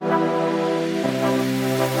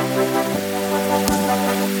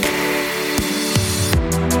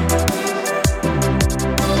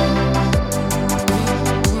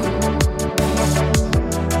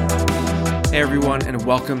everyone, and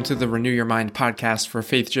welcome to the Renew Your Mind podcast for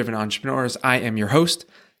faith-driven entrepreneurs. I am your host,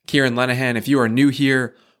 Kieran Lenahan. If you are new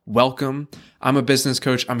here, welcome. I'm a business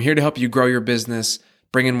coach. I'm here to help you grow your business,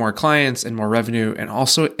 bring in more clients and more revenue, and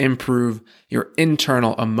also improve your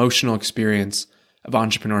internal emotional experience of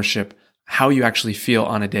entrepreneurship, how you actually feel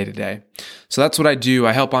on a day-to-day. So that's what I do.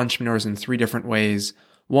 I help entrepreneurs in 3 different ways.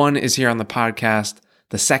 One is here on the podcast.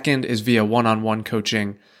 The second is via one-on-one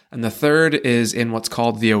coaching. And the third is in what's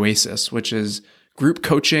called the Oasis, which is group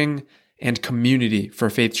coaching and community for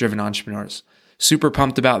faith-driven entrepreneurs. Super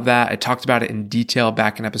pumped about that. I talked about it in detail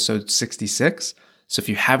back in episode 66. So if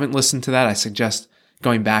you haven't listened to that, I suggest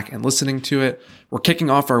going back and listening to it. We're kicking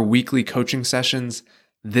off our weekly coaching sessions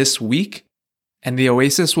this week, and the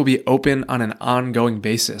Oasis will be open on an ongoing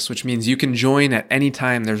basis, which means you can join at any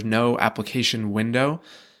time. There's no application window.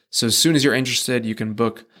 So as soon as you're interested, you can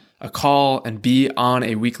book a call and be on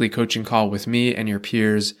a weekly coaching call with me and your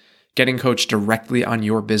peers, getting coached directly on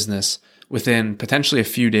your business within potentially a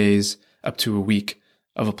few days up to a week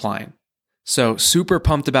of applying. So super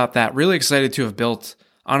pumped about that. Really excited to have built,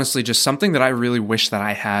 honestly, just something that I really wish that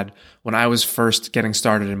I had when I was first getting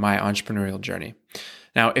started in my entrepreneurial journey.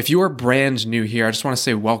 Now, if you are brand new here, I just want to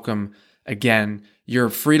say welcome again. You're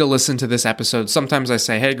free to listen to this episode. Sometimes I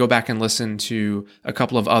say, hey, go back and listen to a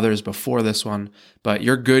couple of others before this one, but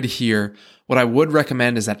you're good here. What I would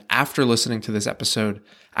recommend is that after listening to this episode,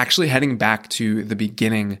 actually heading back to the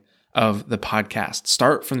beginning of the podcast.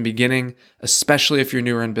 Start from the beginning, especially if you're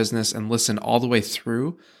newer in business, and listen all the way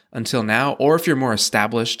through until now. Or if you're more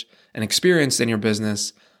established and experienced in your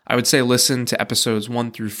business, I would say listen to episodes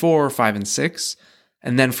 1 through 4, 5, and 6.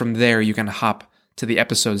 And then from there, you can hop to the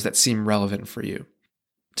episodes that seem relevant for you.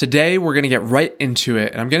 Today, we're going to get right into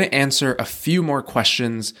it, and I'm going to answer a few more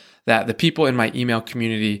questions that the people in my email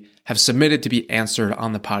community have submitted to be answered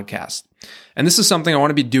on the podcast. And this is something I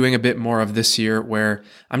want to be doing a bit more of this year, where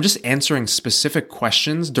I'm just answering specific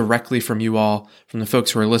questions directly from you all, from the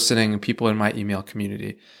folks who are listening and people in my email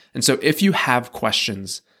community. And so if you have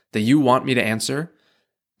questions that you want me to answer,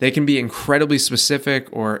 they can be incredibly specific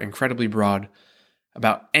or incredibly broad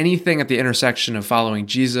about anything at the intersection of following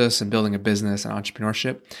Jesus and building a business and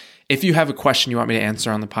entrepreneurship. If you have a question you want me to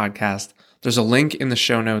answer on the podcast, there's a link in the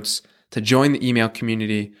show notes to join the email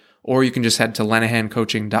community, or you can just head to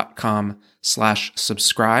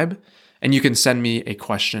lenahancoaching.com/subscribe, and you can send me a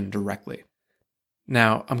question directly.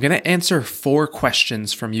 Now, I'm going to answer 4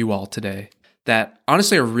 questions from you all today that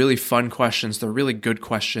honestly are really fun questions. They're really good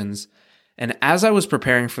questions. And as I was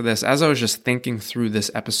preparing for this, as I was just thinking through this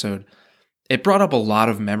episode, it brought up a lot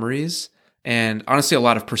of memories and honestly a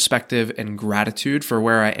lot of perspective and gratitude for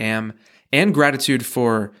where I am, and gratitude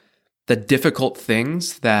for the difficult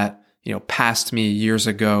things that, past me years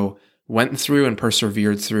ago went through and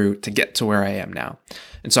persevered through to get to where I am now.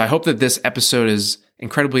 And so I hope that this episode is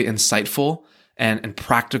incredibly insightful and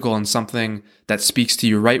practical, and something that speaks to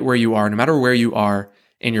you right where you are, no matter where you are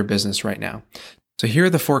in your business right now. So here are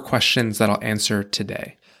the 4 questions that I'll answer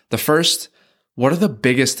today. The first: what are the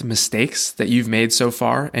biggest mistakes that you've made so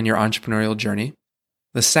far in your entrepreneurial journey?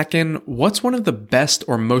 The second: what's one of the best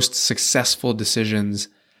or most successful decisions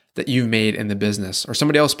that you've made in the business? Or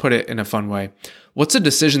somebody else put it in a fun way, what's a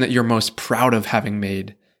decision that you're most proud of having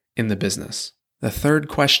made in the business? The third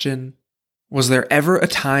question: was there ever a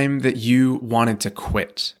time that you wanted to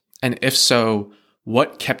quit? And if so,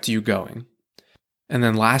 what kept you going? And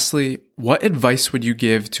then lastly, what advice would you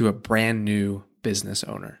give to a brand new business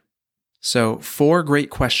owner? So 4 great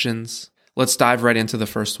questions. Let's dive right into the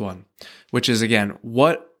first one, which is, again,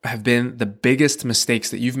 what have been the biggest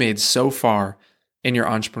mistakes that you've made so far in your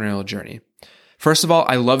entrepreneurial journey? First of all,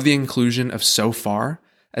 I love the inclusion of so far,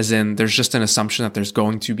 as in there's just an assumption that there's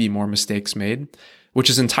going to be more mistakes made, which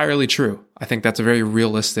is entirely true. I think that's a very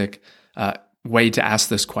realistic way to ask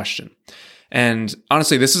this question. And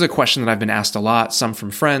honestly, this is a question that I've been asked a lot, some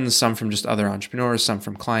from friends, some from just other entrepreneurs, some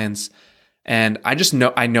from clients. And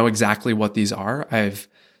I know exactly what these are. I have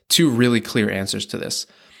 2 really clear answers to this.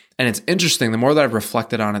 And it's interesting, the more that I've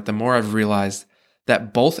reflected on it, the more I've realized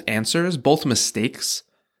that both answers, both mistakes,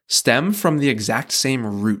 stem from the exact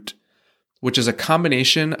same root, which is a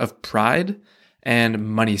combination of pride and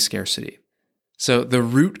money scarcity. So the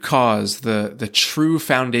root cause, the true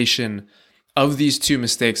foundation of these 2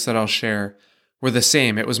 mistakes that I'll share were the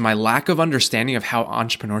same. It was my lack of understanding of how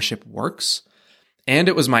entrepreneurship works, and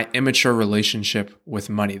it was my immature relationship with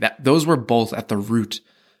money. Those were both at the root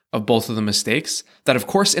of both of the mistakes that, of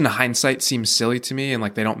course, in hindsight seem silly to me and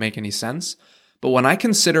like they don't make any sense. But when I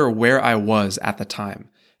consider where I was at the time,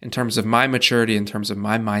 in terms of my maturity, in terms of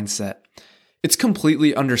my mindset, it's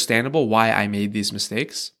completely understandable why I made these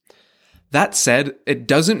mistakes. That said, it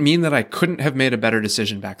doesn't mean that I couldn't have made a better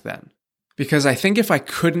decision back then. Because I think if I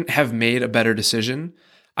couldn't have made a better decision,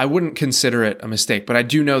 I wouldn't consider it a mistake. But I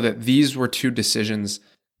do know that these were two decisions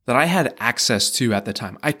that I had access to at the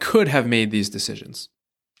time. I could have made these decisions.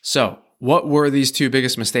 So, what were these two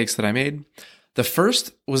biggest mistakes that I made? The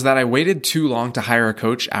first was that I waited too long to hire a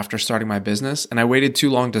coach after starting my business, and I waited too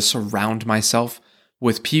long to surround myself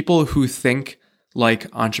with people who think like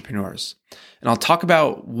entrepreneurs. And I'll talk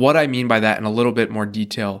about what I mean by that in a little bit more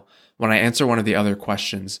detail when I answer one of the other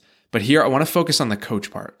questions. But here I want to focus on the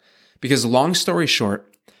coach part, because long story short,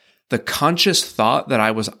 the conscious thought that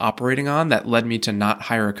I was operating on that led me to not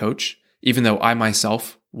hire a coach, even though I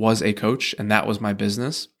myself was a coach and that was my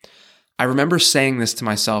business. I remember saying this to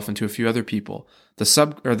myself and to a few other people.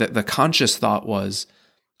 The conscious thought was,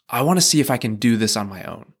 I want to see if I can do this on my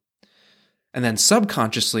own. And then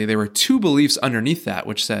subconsciously, there were two beliefs underneath that,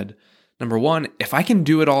 which said, number one, if I can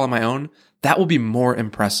do it all on my own, that will be more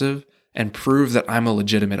impressive and prove that I'm a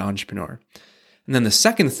legitimate entrepreneur. And then the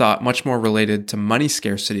second thought, much more related to money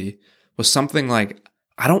scarcity, was something like,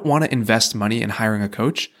 I don't want to invest money in hiring a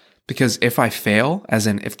coach because if I fail, as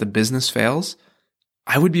in if the business fails,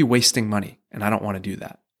 I would be wasting money and I don't want to do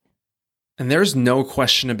that. And there's no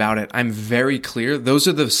question about it. I'm very clear. Those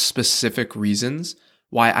are the specific reasons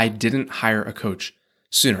why I didn't hire a coach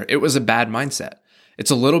sooner. It was a bad mindset.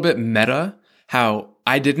 It's a little bit meta how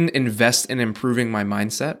I didn't invest in improving my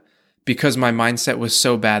mindset because my mindset was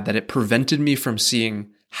so bad that it prevented me from seeing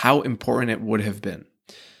how important it would have been.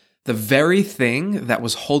 The very thing that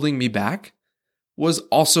was holding me back was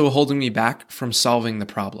also holding me back from solving the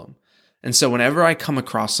problem. And so whenever I come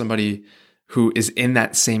across somebody who is in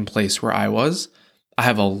that same place where I was, I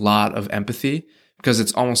have a lot of empathy because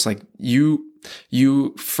it's almost like you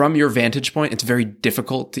from your vantage point, it's very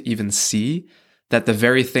difficult to even see that the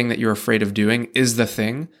very thing that you're afraid of doing is the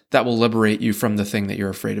thing that will liberate you from the thing that you're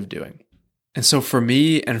afraid of doing. And so for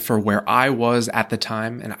me and for where I was at the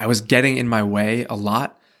time, and I was getting in my way a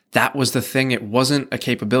lot, that was the thing. It wasn't a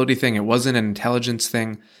capability thing. It wasn't an intelligence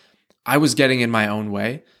thing. I was getting in my own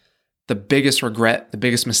way. The biggest regret, the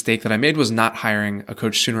biggest mistake that I made was not hiring a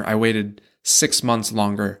coach sooner. I waited 6 months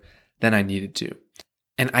longer than I needed to.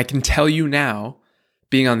 And I can tell you now,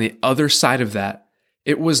 being on the other side of that,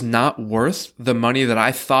 it was not worth the money that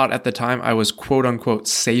I thought at the time I was quote unquote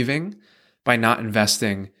saving by not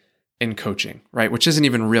investing in coaching, right? Which isn't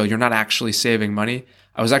even real. You're not actually saving money.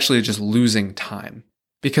 I was actually just losing time.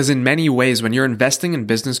 Because in many ways, when you're investing in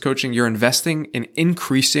business coaching, you're investing in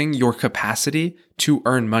increasing your capacity to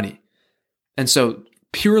earn money. And so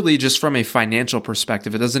purely just from a financial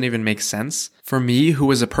perspective, it doesn't even make sense for me,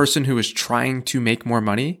 who is a person who is trying to make more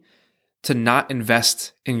money, to not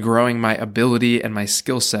invest in growing my ability and my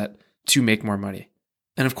skill set to make more money.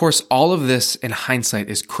 And of course, all of this in hindsight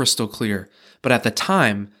is crystal clear. But at the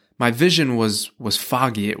time, my vision was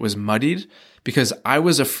foggy. It was muddied because I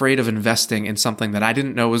was afraid of investing in something that I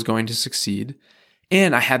didn't know was going to succeed.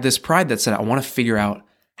 And I had this pride that said, I want to figure out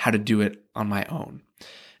how to do it on my own.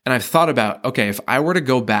 And I've thought about, okay, if I were to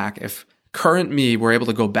go back, if current me were able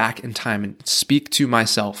to go back in time and speak to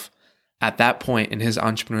myself at that point in his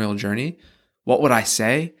entrepreneurial journey, what would I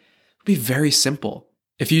say? It would be very simple.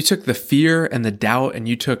 If you took the fear and the doubt and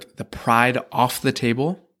you took the pride off the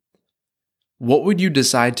table, what would you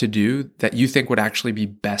decide to do that you think would actually be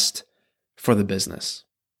best for the business?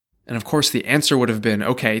 And of course, the answer would have been,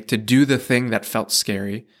 okay, to do the thing that felt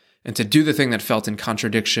scary and to do the thing that felt in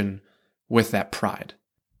contradiction with that pride.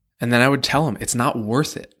 And then I would tell him, it's not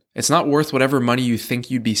worth it. It's not worth whatever money you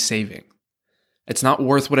think you'd be saving. It's not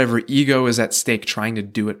worth whatever ego is at stake trying to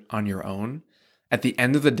do it on your own. At the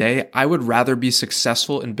end of the day, I would rather be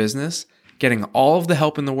successful in business, getting all of the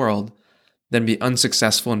help in the world, than be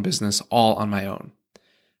unsuccessful in business all on my own.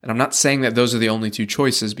 And I'm not saying that those are the only two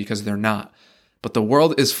choices, because they're not. But the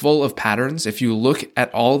world is full of patterns. If you look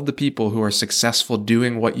at all of the people who are successful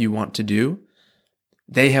doing what you want to do,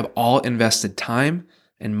 they have all invested time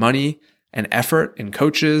and money and effort in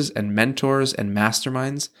coaches and mentors and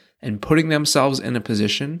masterminds and putting themselves in a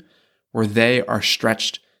position where they are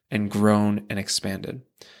stretched and grown and expanded.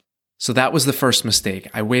 So that was the first mistake.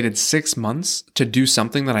 I waited 6 months to do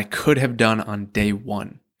something that I could have done on day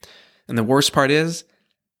one. And the worst part is,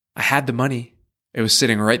 I had the money. It was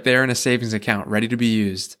sitting right there in a savings account, ready to be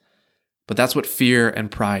used. But that's what fear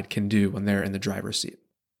and pride can do when they're in the driver's seat.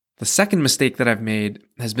 The second mistake that I've made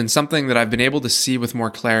has been something that I've been able to see with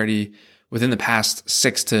more clarity within the past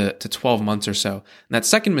 6 to 12 months or so. And that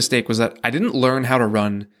second mistake was that I didn't learn how to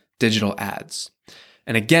run digital ads.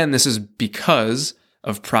 And again, this is because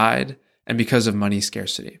of pride and because of money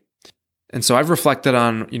scarcity. And so I've reflected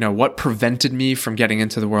on, what prevented me from getting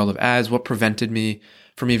into the world of ads, what prevented me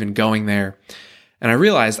from even going there. And I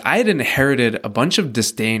realized I had inherited a bunch of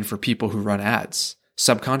disdain for people who run ads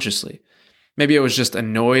subconsciously. Maybe I was just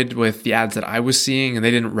annoyed with the ads that I was seeing and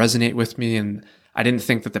they didn't resonate with me, and I didn't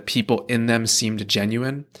think that the people in them seemed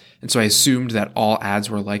genuine. And so I assumed that all ads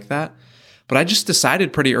were like that. But I just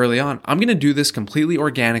decided pretty early on, I'm going to do this completely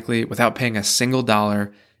organically without paying a single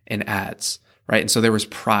dollar in ads, right? And so there was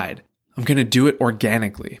pride. I'm going to do it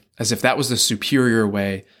organically, as if that was the superior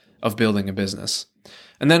way of building a business.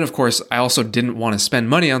 And then, of course, I also didn't want to spend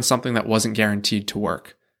money on something that wasn't guaranteed to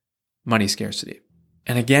work. Money scarcity.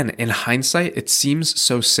 And again, in hindsight, it seems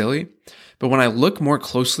so silly, but when I look more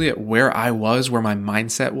closely at where I was, where my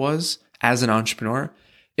mindset was as an entrepreneur,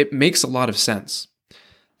 it makes a lot of sense.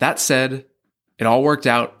 That said, it all worked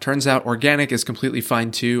out. Turns out organic is completely fine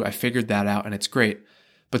too. I figured that out and it's great.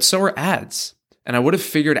 But so are ads. And I would have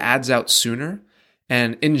figured ads out sooner.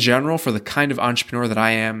 And in general, for the kind of entrepreneur that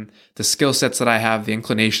I am, the skill sets that I have, the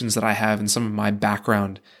inclinations that I have, and some of my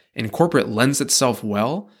background in corporate lends itself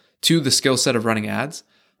well to the skill set of running ads.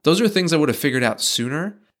 Those are things I would have figured out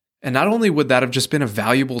sooner. And not only would that have just been a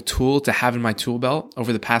valuable tool to have in my tool belt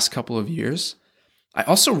over the past couple of years, I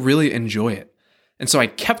also really enjoy it. And so I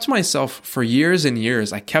kept myself for years and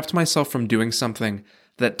years, I kept myself from doing something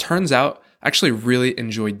that turns out I actually really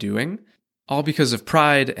enjoy doing, all because of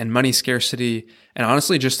pride and money scarcity, and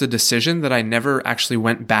honestly just a decision that I never actually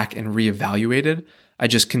went back and reevaluated. I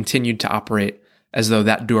just continued to operate as though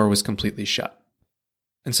that door was completely shut.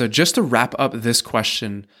 And so just to wrap up this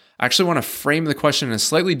question, I actually want to frame the question in a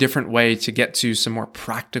slightly different way to get to some more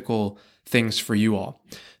practical things for you all.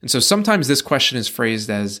 And so sometimes this question is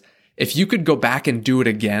phrased as, if you could go back and do it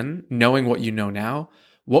again, knowing what you know now,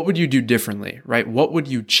 what would you do differently, right? What would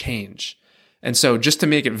you change? And so just to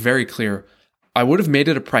make it very clear, I would have made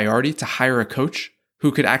it a priority to hire a coach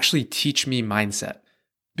who could actually teach me mindset,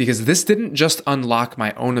 because this didn't just unlock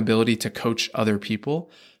my own ability to coach other people,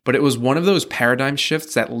 but it was one of those paradigm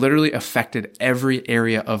shifts that literally affected every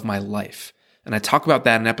area of my life. And I talk about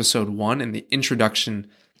that in episode 1 in the introduction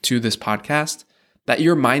to this podcast, that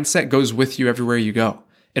your mindset goes with you everywhere you go.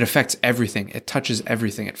 It affects everything. It touches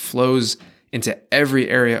everything. It flows into every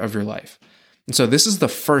area of your life. And so this is the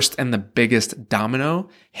first and the biggest domino,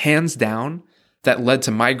 hands down, that led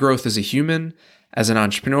to my growth as a human, as an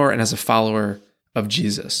entrepreneur, and as a follower of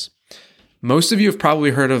Jesus. Most of you have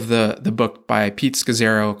probably heard of the book by Pete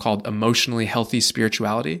Scazzero called Emotionally Healthy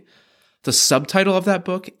Spirituality. The subtitle of that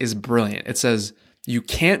book is brilliant. It says, "You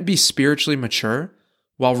can't be spiritually mature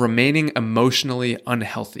while remaining emotionally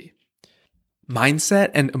unhealthy."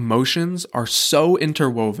 Mindset and emotions are so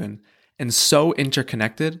interwoven and so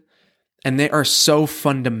interconnected, and they are so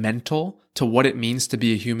fundamental to what it means to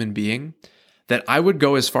be a human being, that I would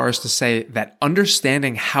go as far as to say that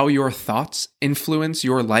understanding how your thoughts influence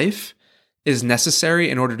your life is necessary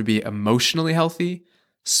in order to be emotionally healthy,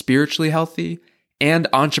 spiritually healthy, and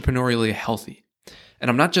entrepreneurially healthy. And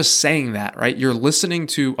I'm not just saying that, right? You're listening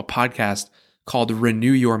to a podcast called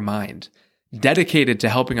Renew Your Mind, dedicated to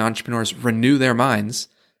helping entrepreneurs renew their minds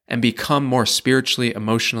and become more spiritually,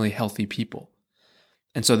 emotionally healthy people.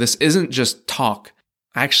 And so this isn't just talk.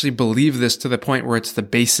 I actually believe this to the point where it's the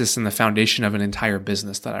basis and the foundation of an entire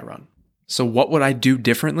business that I run. So what would I do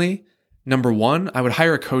differently? Number 1, I would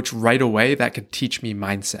hire a coach right away that could teach me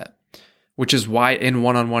mindset, which is why in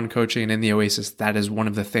one-on-one coaching and in the Oasis, that is one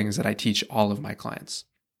of the things that I teach all of my clients.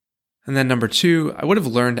 And then number 2, I would have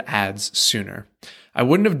learned ads sooner. I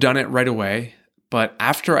wouldn't have done it right away, but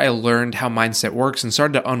after I learned how mindset works and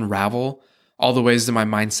started to unravel all the ways that my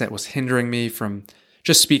mindset was hindering me from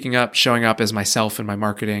just speaking up, showing up as myself in my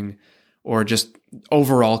marketing, or just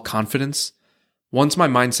overall confidence, once my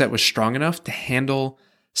mindset was strong enough to handle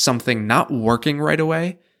something not working right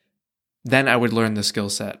away, then I would learn the skill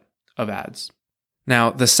set of ads. Now,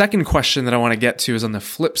 the second question that I want to get to is on the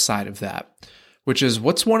flip side of that, which is,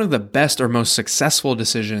 what's one of the best or most successful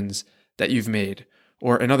decisions that you've made?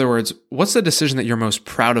 Or in other words, what's the decision that you're most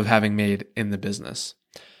proud of having made in the business?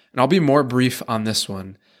 And I'll be more brief on this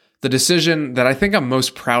one. The decision that I think I'm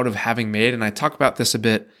most proud of having made, and I talk about this a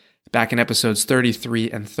bit back in episodes 33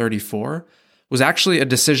 and 34, was actually a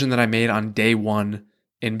decision that I made on day 1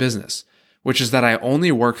 in business, which is that I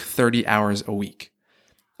only work 30 hours a week.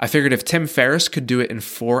 I figured if Tim Ferriss could do it in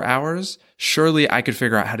 4 hours, surely I could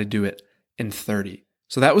figure out how to do it in 30.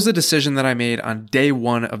 So that was a decision that I made on day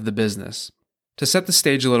 1 of the business. To set the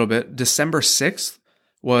stage a little bit, December 6th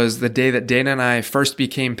was the day that Dana and I first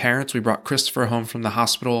became parents. We brought Christopher home from the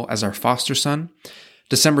hospital as our foster son.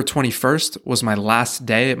 December 21st was my last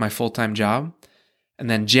day at my full-time job. And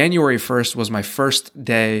then January 1st was my first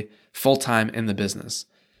day full-time in the business.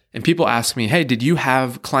 And people ask me, hey, did you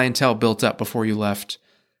have clientele built up before you left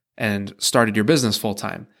and started your business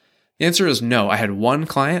full-time? The answer is no. I had one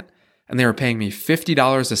client and they were paying me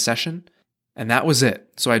 $50 a session, and that was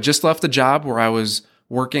it. So I just left a job where I was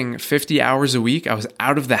working 50 hours a week. I was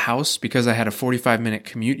out of the house because I had a 45-minute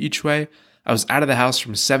commute each way. I was out of the house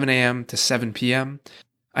from 7 a.m. to 7 p.m.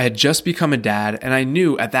 I had just become a dad, and I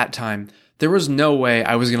knew at that time there was no way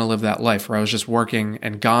I was going to live that life where I was just working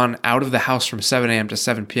and gone out of the house from 7 a.m. to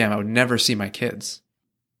 7 p.m. I would never see my kids.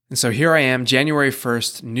 And so here I am, January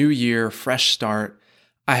 1st, new year, fresh start.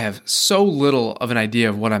 I have so little of an idea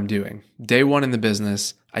of what I'm doing. Day one in the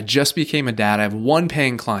business, I just became a dad. I have one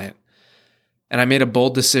paying client. And I made a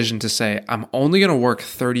bold decision to say, I'm only going to work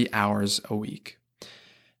 30 hours a week.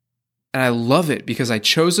 And I love it because I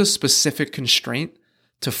chose a specific constraint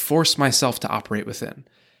to force myself to operate within.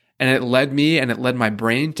 And it led me and it led my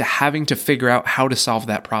brain to having to figure out how to solve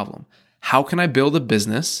that problem. How can I build a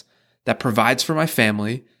business that provides for my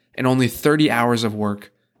family in only 30 hours of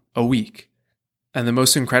work a week? And the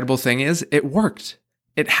most incredible thing is it worked.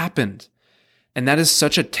 It happened. And that is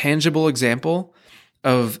such a tangible example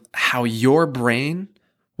of how your brain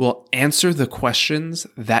will answer the questions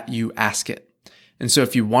that you ask it. And so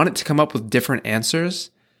if you want it to come up with different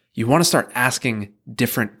answers, you want to start asking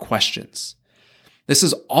different questions. This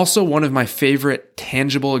is also one of my favorite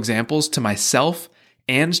tangible examples to myself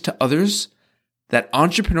and to others that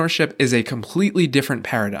entrepreneurship is a completely different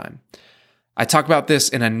paradigm. I talk about this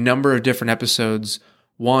in a number of different episodes.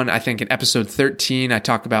 One, I think in episode 13, I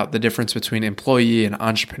talk about the difference between employee and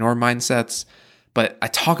entrepreneur mindsets, but I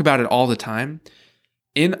talk about it all the time.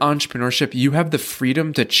 In entrepreneurship, you have the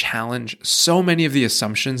freedom to challenge so many of the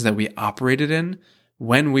assumptions that we operated in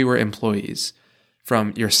when we were employees,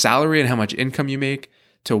 from your salary and how much income you make,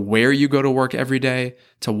 to where you go to work every day,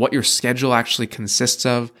 to what your schedule actually consists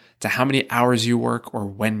of, to how many hours you work or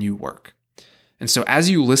when you work. And so as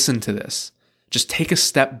you listen to this, just take a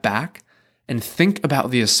step back and think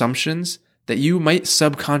about the assumptions that you might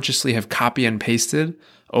subconsciously have copy and pasted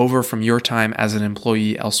over from your time as an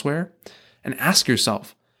employee elsewhere, and ask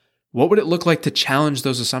yourself, what would it look like to challenge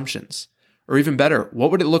those assumptions? Or even better,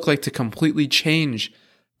 what would it look like to completely change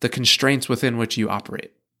the constraints within which you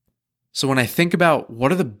operate? So when I think about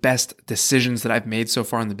what are the best decisions that I've made so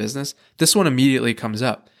far in the business, this one immediately comes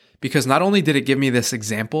up, because not only did it give me this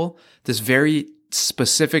example, this very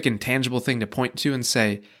specific and tangible thing to point to and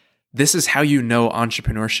say, this is how you know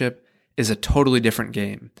entrepreneurship is a totally different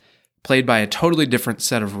game, played by a totally different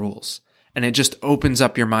set of rules. And it just opens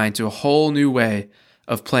up your mind to a whole new way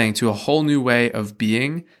of playing, to a whole new way of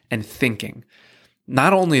being and thinking.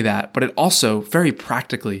 Not only that, but it also, very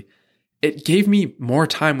practically, it gave me more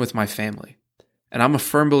time with my family. And I'm a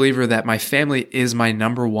firm believer that my family is my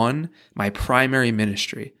number one, my primary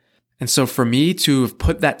ministry. And so for me to have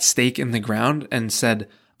put that stake in the ground and said,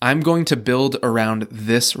 I'm going to build around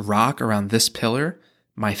this rock, around this pillar,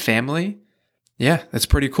 my family, yeah, that's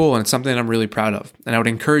pretty cool. And it's something I'm really proud of. And I would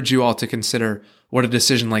encourage you all to consider what a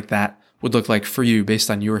decision like that would look like for you based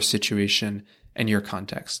on your situation and your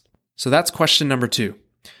context. So that's question number 2.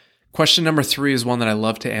 Question number 3 is one that I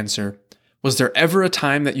love to answer. Was there ever a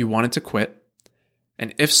time that you wanted to quit?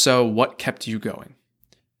 And if so, what kept you going?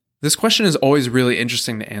 This question is always really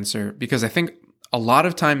interesting to answer because I think a lot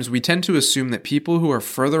of times we tend to assume that people who are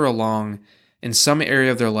further along in some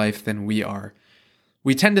area of their life than we are,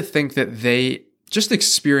 we tend to think that they just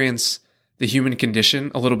experience the human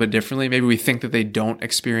condition a little bit differently. Maybe we think that they don't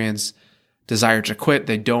experience desire to quit.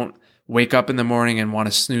 They don't wake up in the morning and want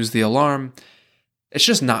to snooze the alarm. It's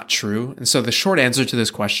just not true. And so the short answer to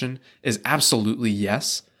this question is absolutely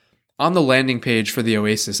yes. On the landing page for the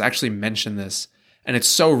Oasis, I actually mentioned this, and it's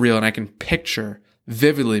so real, and I can picture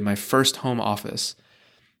vividly my first home office.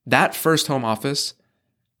 That first home office,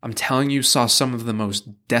 I'm telling you, saw some of the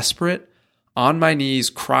most desperate, on my knees,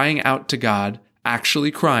 crying out to God,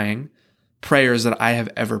 actually crying, prayers that I have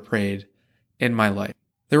ever prayed in my life.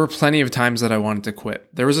 There were plenty of times that I wanted to quit.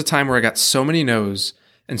 There was a time where I got so many no's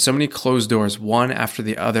and so many closed doors, one after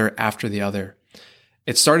the other after the other.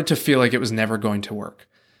 It started to feel like it was never going to work.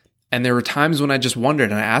 And there were times when I just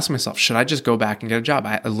wondered, and I asked myself, should I just go back and get a job?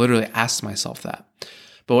 I literally asked myself that.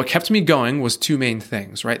 But what kept me going was 2 main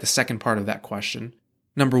things, right? The second part of that question.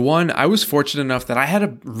 Number 1, I was fortunate enough that I had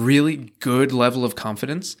a really good level of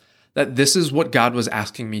confidence that this is what God was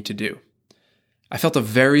asking me to do. I felt a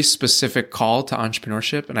very specific call to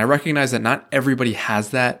entrepreneurship, and I recognize that not everybody has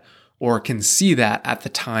that or can see that at the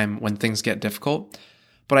time when things get difficult.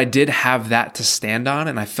 But I did have that to stand on,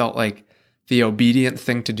 and I felt like the obedient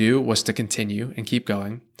thing to do was to continue and keep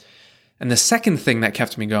going. And the second thing that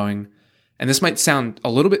kept me going, and this might sound a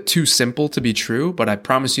little bit too simple to be true, but I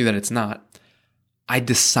promise you that it's not. I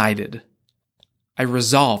decided. I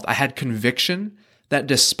resolved. I had conviction that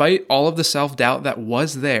despite all of the self-doubt that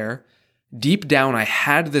was there, deep down I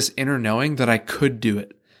had this inner knowing that I could do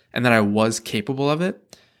it and that I was capable of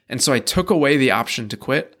it. And so I took away the option to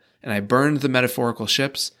quit and I burned the metaphorical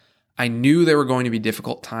ships. I knew there were going to be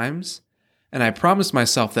difficult times, and I promised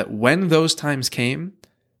myself that when those times came,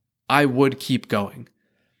 I would keep going.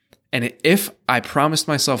 And if I promised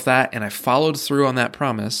myself that and I followed through on that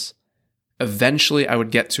promise, eventually I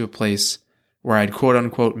would get to a place where I'd quote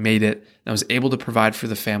unquote made it and I was able to provide for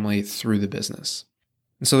the family through the business.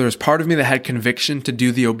 And so there was part of me that had conviction to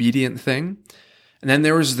do the obedient thing. And then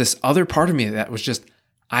there was this other part of me that was just,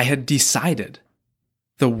 I had decided.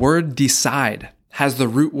 The word decide has the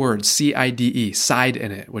root word CIDE, side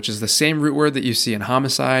in it, which is the same root word that you see in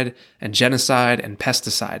homicide and genocide and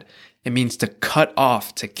pesticide. It means to cut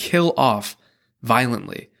off, to kill off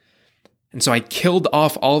violently. And so I killed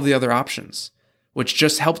off all of the other options, which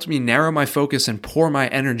just helped me narrow my focus and pour my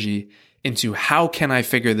energy into how can I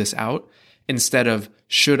figure this out instead of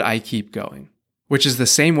should I keep going, which is the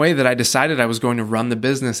same way that I decided I was going to run the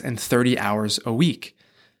business in 30 hours a week.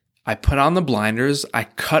 I put on the blinders, I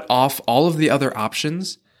cut off all of the other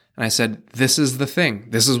options, and I said, this is the thing.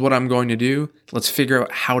 This is what I'm going to do. Let's figure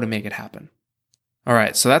out how to make it happen. All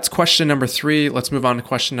right, so that's question number 3. Let's move on to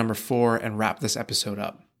question number 4 and wrap this episode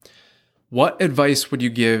up. What advice would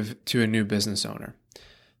you give to a new business owner?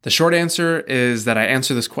 The short answer is that I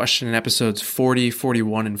answer this question in episodes 40,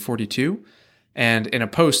 41, and 42, and in a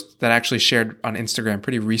post that I actually shared on Instagram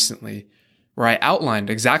pretty recently, where I outlined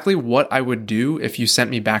exactly what I would do if you sent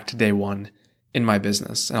me back to day one in my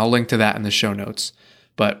business. And I'll link to that in the show notes.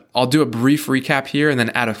 But I'll do a brief recap here and then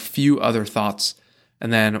add a few other thoughts,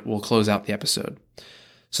 and then we'll close out the episode.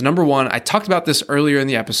 So number 1, I talked about this earlier in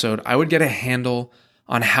the episode. I would get a handle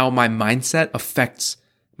on how my mindset affects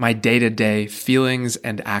my day-to-day feelings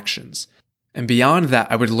and actions. And beyond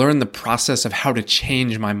that, I would learn the process of how to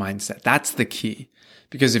change my mindset. That's the key.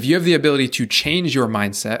 Because if you have the ability to change your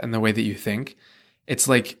mindset and the way that you think, it's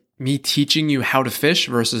like me teaching you how to fish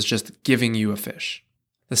versus just giving you a fish.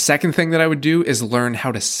 The second thing that I would do is learn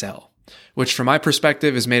how to sell, which from my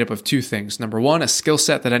perspective is made up of 2 things. Number 1, a skill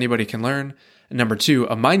set that anybody can learn. And number 2,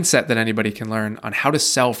 a mindset that anybody can learn on how to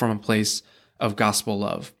sell from a place of gospel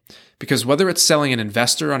love. Because whether it's selling an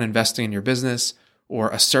investor on investing in your business, or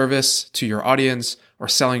a service to your audience, or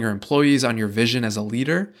selling your employees on your vision as a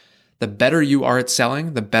leader, the better you are at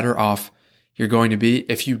selling, the better off you're going to be.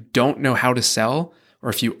 If you don't know how to sell, or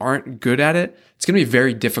if you aren't good at it, it's going to be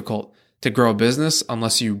very difficult to grow a business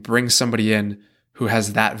unless you bring somebody in who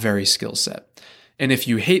has that very skill set. And if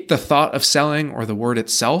you hate the thought of selling or the word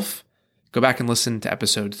itself, go back and listen to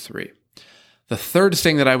episode 3. The third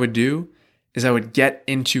thing that I would do is I would get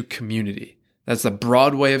into community. That's the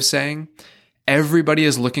broad way of saying everybody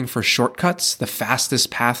is looking for shortcuts, the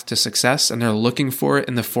fastest path to success, and they're looking for it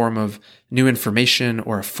in the form of new information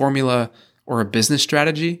or a formula or a business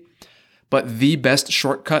strategy. But the best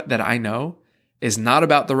shortcut that I know is not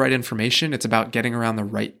about the right information. It's about getting around the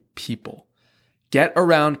right people. Get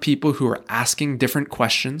around people who are asking different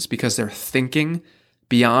questions because they're thinking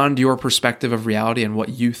beyond your perspective of reality and what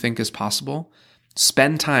you think is possible.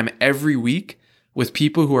 Spend time every week with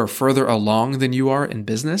people who are further along than you are in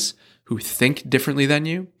business, who think differently than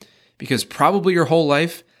you, because probably your whole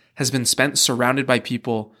life has been spent surrounded by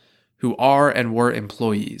people who are and were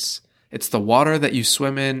employees. It's the water that you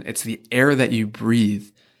swim in, it's the air that you breathe.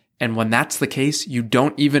 And when that's the case, you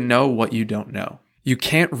don't even know what you don't know. You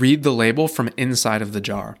can't read the label from inside of the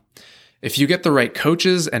jar. If you get the right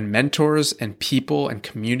coaches and mentors and people and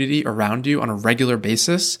community around you on a regular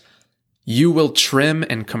basis, you will trim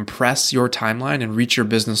and compress your timeline and reach your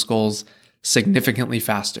business goals significantly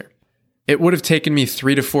faster. It would have taken me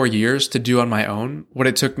 3 to 4 years to do on my own what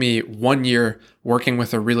it took me 1 year working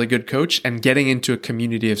with a really good coach and getting into a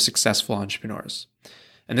community of successful entrepreneurs.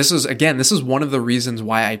 And this is one of the reasons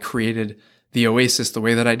why I created the Oasis the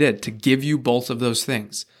way that I did, to give you both of those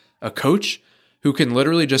things. A coach who can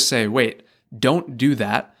literally just say, wait, don't do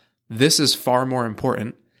that. This is far more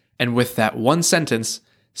important. And with that one sentence,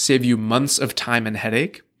 save you months of time and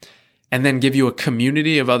headache, and then give you a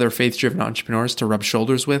community of other faith-driven entrepreneurs to rub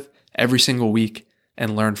shoulders with every single week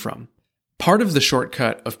and learn from. Part of the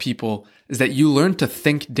shortcut of people is that you learn to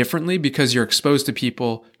think differently because you're exposed to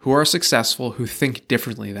people who are successful, who think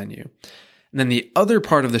differently than you. And then the other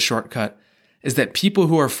part of the shortcut is that people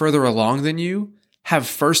who are further along than you have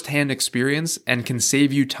firsthand experience and can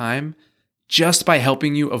save you time just by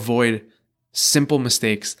helping you avoid simple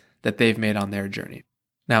mistakes that they've made on their journey.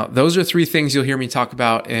 Now, those are 3 things you'll hear me talk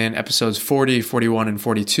about in episodes 40, 41, and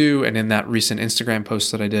 42, and in that recent Instagram post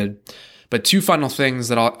that I did. But 2 final things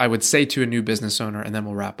that I would say to a new business owner, and then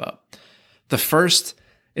we'll wrap up. The first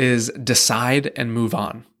is decide and move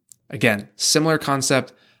on. Again, similar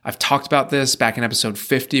concept. I've talked about this back in episode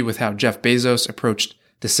 50 with how Jeff Bezos approached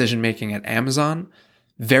decision-making at Amazon.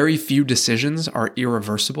 Very few decisions are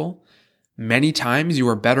irreversible. Many times you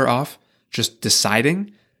are better off just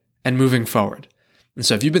deciding and moving forward. And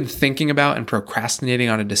so if you've been thinking about and procrastinating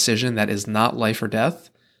on a decision that is not life or death,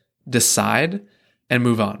 decide and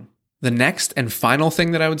move on. The next and final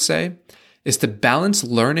thing that I would say is to balance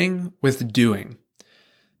learning with doing.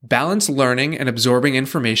 Balance learning and absorbing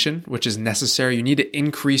information, which is necessary. You need to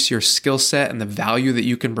increase your skill set and the value that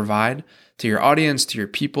you can provide to your audience, to your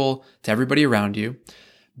people, to everybody around you.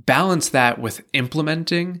 Balance that with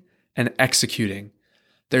implementing and executing.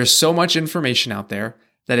 There's so much information out there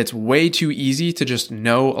that it's way too easy to just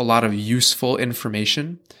know a lot of useful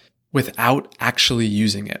information without actually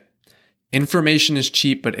using it. Information is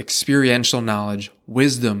cheap, but experiential knowledge,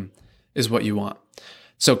 wisdom is what you want.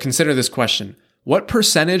 So consider this question. What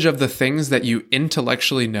percentage of the things that you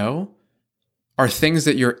intellectually know are things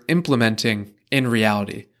that you're implementing in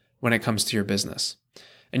reality when it comes to your business?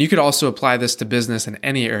 And you could also apply this to business in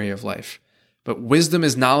any area of life. But wisdom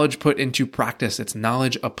is knowledge put into practice. It's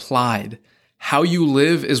knowledge applied. How you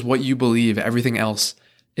live is what you believe. Everything else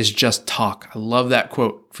is just talk. I love that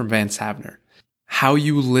quote from Vance Havner. How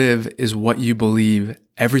you live is what you believe.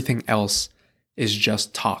 Everything else is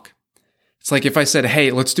just talk. It's like if I said,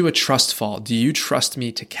 hey, let's do a trust fall. Do you trust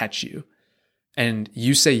me to catch you? And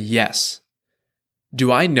you say yes.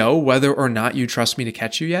 Do I know whether or not you trust me to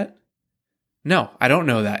catch you yet? No, I don't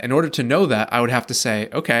know that. In order to know that, I would have to say,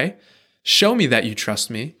 okay, show me that you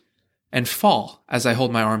trust me and fall as I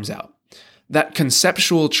hold my arms out. That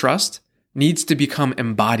conceptual trust needs to become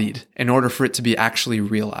embodied in order for it to be actually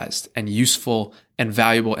realized and useful and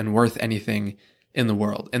valuable and worth anything in the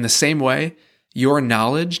world. In the same way, your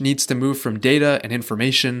knowledge needs to move from data and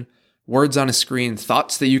information, words on a screen,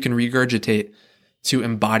 thoughts that you can regurgitate, to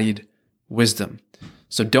embodied wisdom.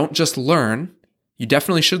 So don't just learn. You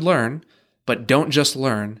definitely should learn, but don't just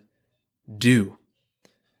learn, do.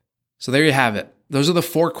 So there you have it. Those are the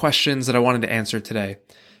 4 questions that I wanted to answer today.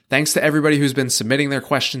 Thanks to everybody who's been submitting their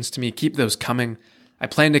questions to me. Keep those coming. I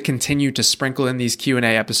plan to continue to sprinkle in these Q&A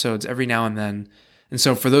episodes every now and then. And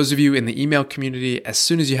so for those of you in the email community, as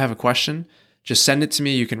soon as you have a question, just send it to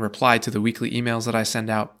me. You can reply to the weekly emails that I send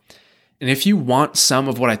out. And if you want some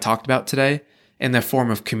of what I talked about today in the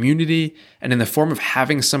form of community and in the form of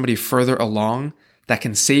having somebody further along that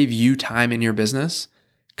can save you time in your business,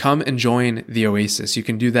 come and join the Oasis. You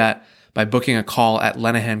can do that by booking a call at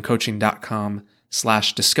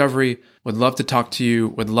lenahancoaching.com/discovery. Would love to talk to you.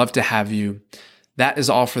 Would love to have you. That is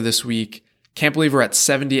all for this week. Can't believe we're at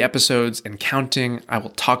 70 episodes and counting. I will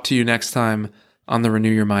talk to you next time on the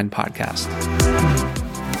Renew Your Mind podcast.